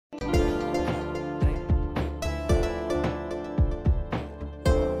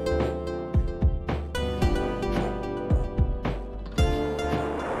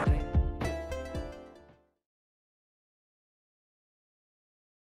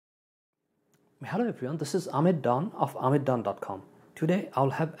Hello everyone, this is Ahmed Dawn of ahmeddawn.com. Today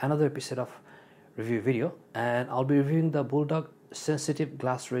I'll have another episode of review video and I'll be reviewing the Bulldog sensitive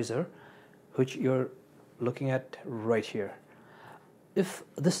glass razor which you're looking at right here. If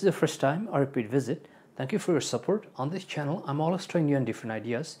this is the first time or repeat visit, thank you for your support. On this channel I'm always trying new and different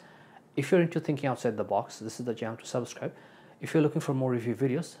ideas. If you're into thinking outside the box, this is the channel to subscribe. If you're looking for more review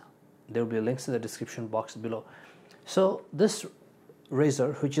videos, there will be links in the description box below. So this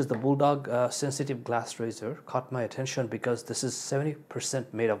razor, which is the Bulldog sensitive glass razor, caught my attention because this is 70%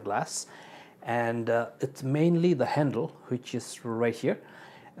 made of glass, and it's mainly the handle, which is right here,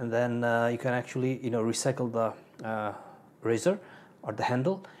 and then you can actually recycle the razor or the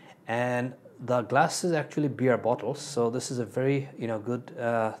handle, and the glass is actually beer bottles, so this is a very good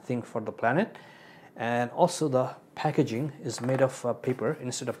thing for the planet. And also the packaging is made of paper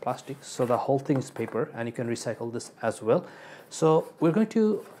instead of plastic, so the whole thing is paper and you can recycle this as well. So we're going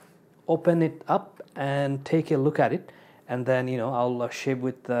to open it up and take a look at it, and then I'll shave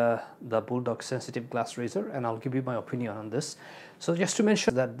with the Bulldog sensitive glass razor and I'll give you my opinion on this. So just to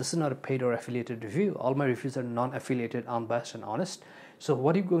mention that this is not a paid or affiliated review. All my reviews are non-affiliated, unbiased and honest. So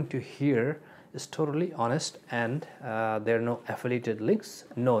what you're going to hear is totally honest, and there are no affiliated links,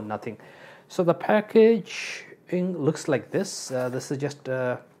 no nothing. So the packaging looks like this. This is just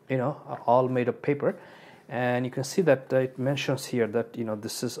all made of paper, and you can see that it mentions here that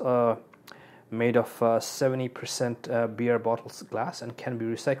this is made of 70% beer bottles glass and can be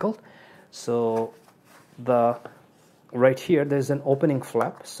recycled. So the right here there's an opening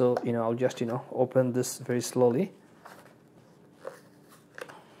flap, so I'll just open this very slowly.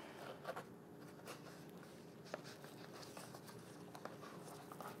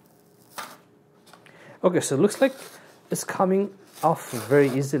 Okay, so it looks like it's coming off very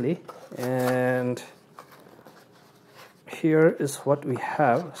easily, and here is what we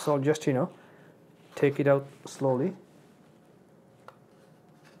have. So I'll just take it out slowly.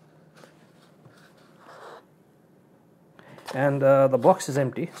 And the box is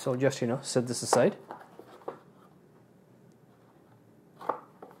empty, so I'll just set this aside.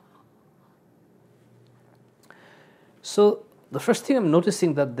 So the first thing I'm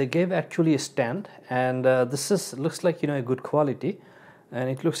noticing that they gave actually a stand, and this looks like a good quality, and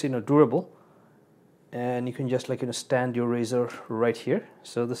it looks durable, and you can just stand your razor right here.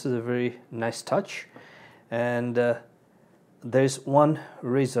 So this is a very nice touch. And there's one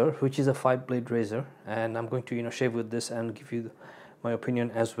razor which is a 5-blade razor, and I'm going to shave with this and give you my opinion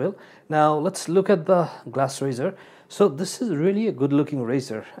as well. Now let's look at the glass razor. So this is really a good looking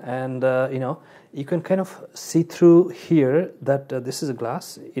razor, and you can kind of see through here that this is a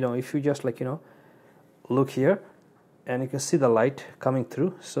glass. If you just look here, and you can see the light coming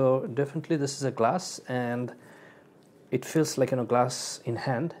through, so definitely this is a glass, and it feels like glass in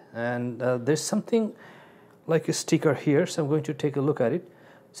hand. And there's something like a sticker here, so I'm going to take a look at it.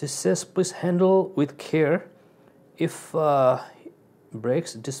 So it says, please handle with care, if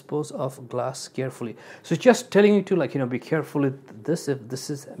breaks, dispose of glass carefully. So it's just telling you to be careful with this, if this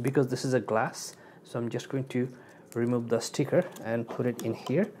is, because this is a glass. So I'm just going to remove the sticker and put it in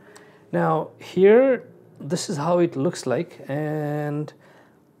here. Now here, this is how it looks like, and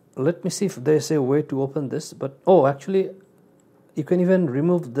let me see if there's a way to open this. But oh, actually you can even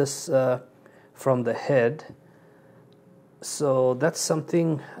remove this from the head, so that's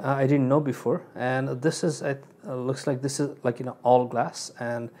something I didn't know before. And this is looks like this is all glass,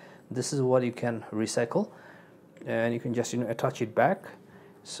 and this is what you can recycle, and you can just attach it back.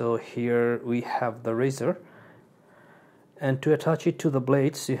 So here we have the razor, and to attach it to the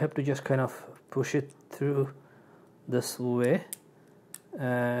blades you have to just kind of push it through this way,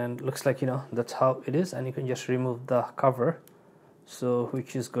 and looks like that's how it is. And you can just remove the cover, so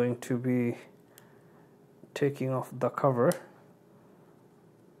which is going to be taking off the cover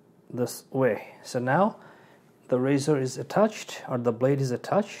this way. So now the razor is attached, or the blade is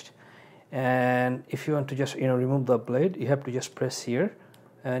attached, and if you want to just remove the blade, you have to just press here,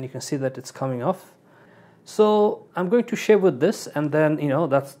 and you can see that it's coming off. So I'm going to shave with this, and then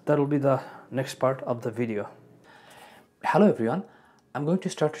that'll be the next part of the video. Hello everyone, I'm going to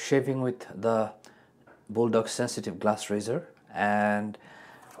start shaving with the Bulldog sensitive glass razor, and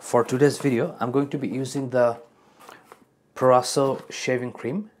for today's video I'm going to be using the Proraso shaving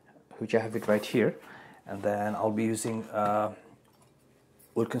cream, which I have it right here, and then I'll be using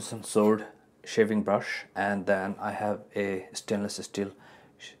Wilkinson sword shaving brush, and then I have a stainless steel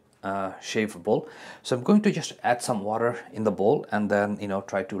shave bowl. So I'm going to just add some water in the bowl, and then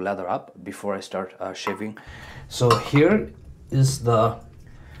try to lather up before I start shaving. So here is the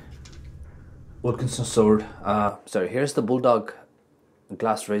Wilkinson sword, here's the Bulldog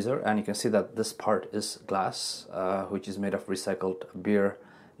glass razor, and you can see that this part is glass, which is made of recycled beer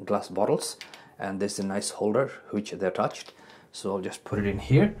glass bottles, and there's a nice holder which they're attached. So I'll just put it in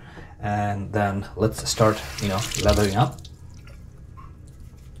here, and then let's start, lathering up.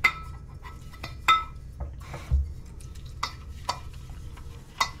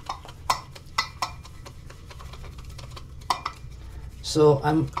 So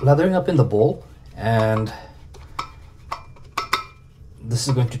I'm lathering up in the bowl, and this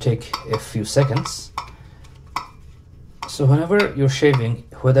is going to take a few seconds. So whenever you're shaving,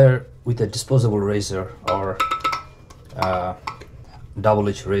 whether with a disposable razor or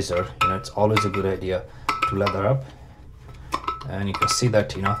double-edged razor, it's always a good idea to lather up. And you can see that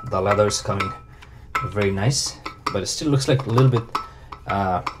the lather is coming very nice, but it still looks like a little bit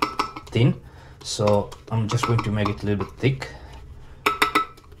thin. So I'm just going to make it a little bit thick.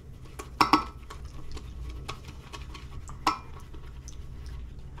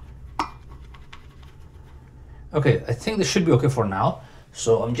 Okay, I think this should be okay for now.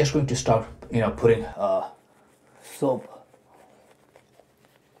 So I'm just going to start, putting soap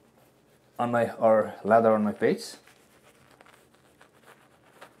on or lather on my face.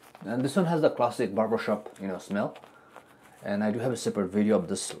 And this one has the classic barbershop, smell. And I do have a separate video of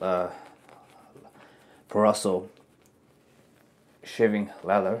this Proraso shaving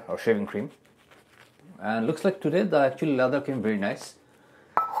lather or shaving cream. And looks like today the actual lather came very nice.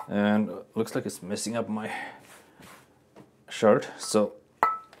 And looks like it's messing up my shirt, so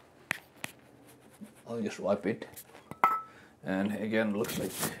I'll just wipe it. And again, looks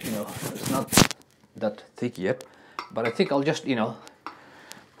like it's not that thick yet, but I think I'll just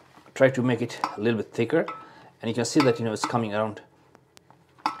try to make it a little bit thicker. And you can see that it's coming around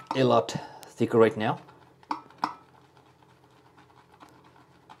a lot thicker right now.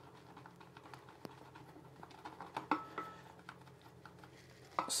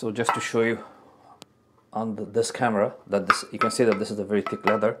 So just to show you on this camera that you can see that this is a very thick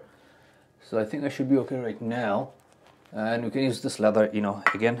leather. So I think I should be okay right now, and we can use this leather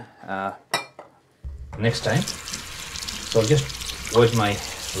again next time. So I'll just wet my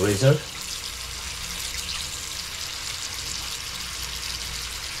razor.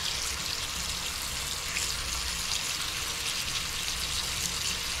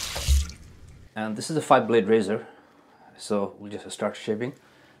 And this is a 5-blade razor, so we'll just start shaving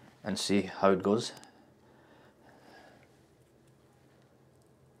and see how it goes.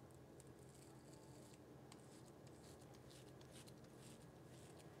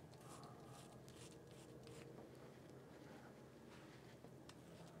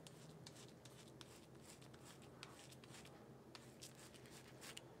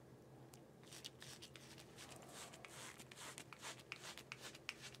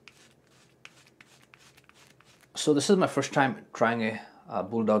 So this is my first time trying a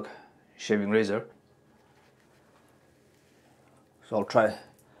Bulldog shaving razor. So I'll try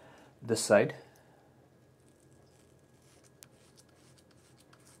this side.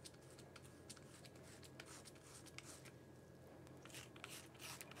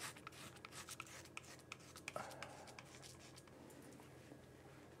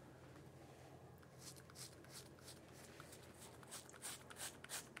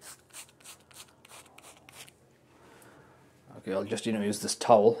 Okay, I'll just use this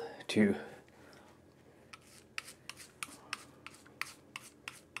towel to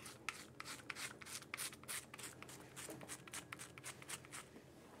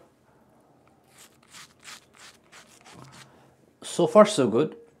so far so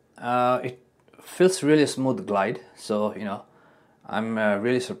good. It feels really smooth glide, so I'm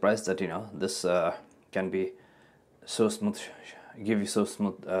really surprised that this can be so smooth, give you so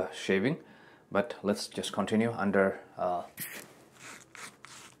smooth shaving. But let's just continue under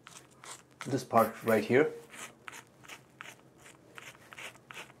this part right here.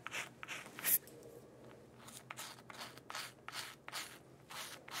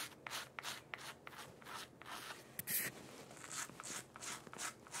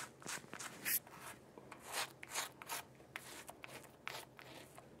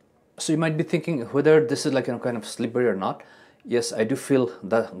 So you might be thinking whether this is like kind of slippery or not. Yes, I do feel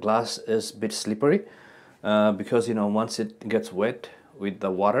the glass is a bit slippery because once it gets wet with the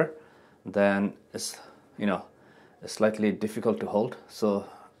water, then it's it's slightly difficult to hold. So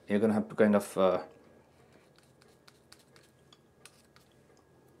you're gonna have to kind of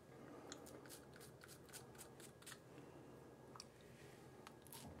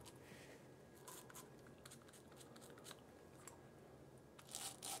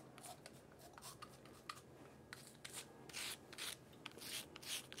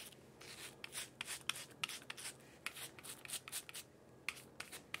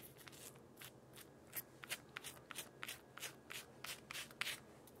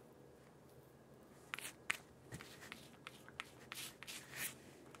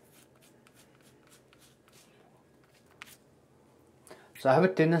So I have a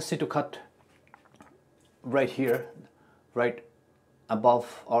tendency to cut right here, right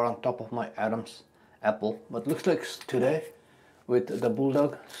above or on top of my Adam's apple, but looks like today with the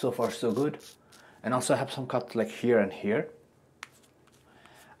Bulldog, so far so good. And also I have some cuts like here and here.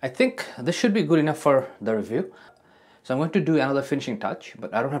 I think this should be good enough for the review. So I'm going to do another finishing touch,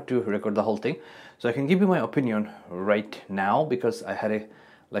 but I don't have to record the whole thing. So I can give you my opinion right now because I had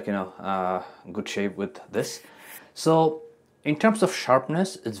a good shave with this. So in terms of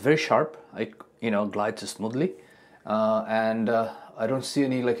sharpness, it's very sharp. It glides smoothly, and I don't see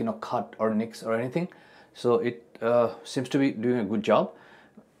any cut or nicks or anything. So it seems to be doing a good job.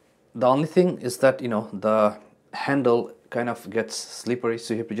 The only thing is that the handle kind of gets slippery,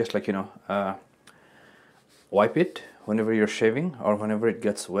 so you have to just wipe it whenever you're shaving or whenever it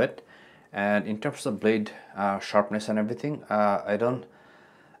gets wet. And in terms of blade sharpness and everything,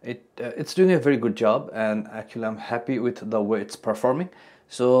 it's doing a very good job, and actually I'm happy with the way it's performing.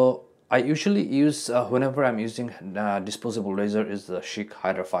 So I usually use whenever I'm using disposable razor is the Chic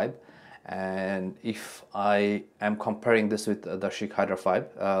Hydra 5, and if I am comparing this with the Chic Hydra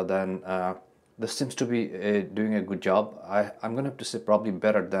 5, then this seems to be doing a good job. I'm gonna have to say probably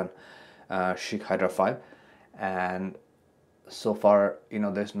better than Chic Hydra 5, and so far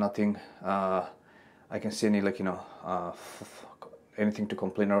there's nothing I can see any anything to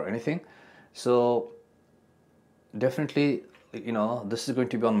complain or anything. So definitely this is going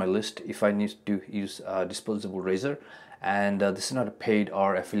to be on my list if I need to use a disposable razor. And this is not a paid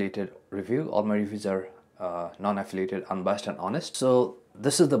or affiliated review. All my reviews are non-affiliated, unbiased and honest. So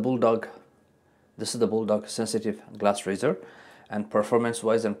this is the Bulldog sensitive glass razor, and performance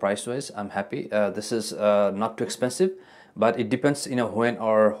wise and price wise I'm happy. This is not too expensive, but it depends when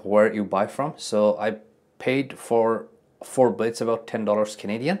or where you buy from. So I paid for 4 blades about $10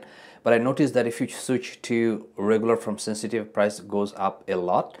 Canadian, but I noticed that if you switch to regular from sensitive, price goes up a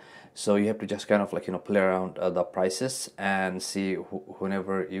lot. So you have to just kind of play around the prices and see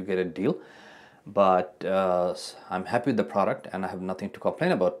whenever you get a deal. But I'm happy with the product and I have nothing to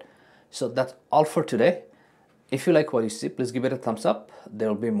complain about. So that's all for today. If you like what you see, please give it a thumbs up. There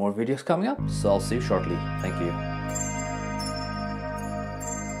will be more videos coming up, so I'll see you shortly. Thank you.